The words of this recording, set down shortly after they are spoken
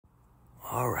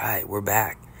All right, we're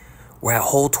back. We're at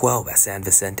hole 12 at San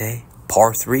Vicente,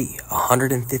 par 3,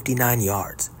 159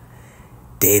 yards.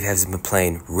 Dave has been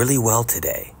playing really well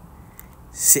today,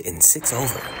 sitting 6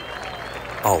 over.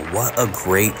 Oh, what a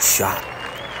great shot.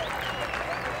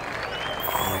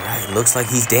 All right, looks like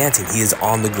he's dancing. He is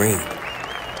on the green.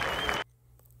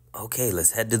 Okay,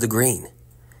 let's head to the green.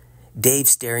 Dave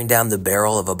staring down the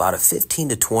barrel of about a 15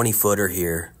 to 20 footer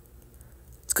here.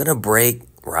 It's going to break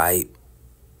right.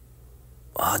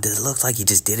 Oh, it looks like he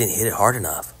just didn't hit it hard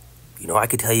enough. You know, I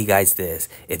could tell you guys this.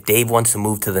 If Dave wants to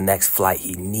move to the next flight,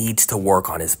 he needs to work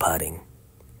on his putting.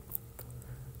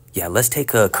 Yeah, let's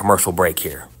take a commercial break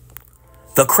here.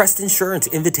 The Crest Insurance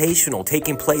Invitational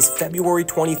taking place February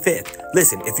 25th.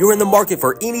 Listen, if you're in the market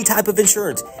for any type of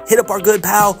insurance, hit up our good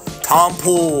pal, Tom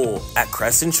Poole at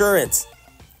Crest Insurance.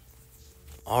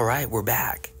 All right, we're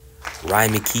back.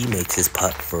 Ryan McKee makes his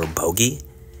putt for bogey.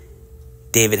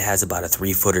 David has about a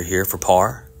 3-footer here for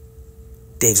par.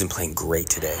 Dave's been playing great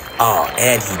today. Oh,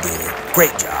 and he did it.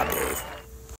 Great job, Dave.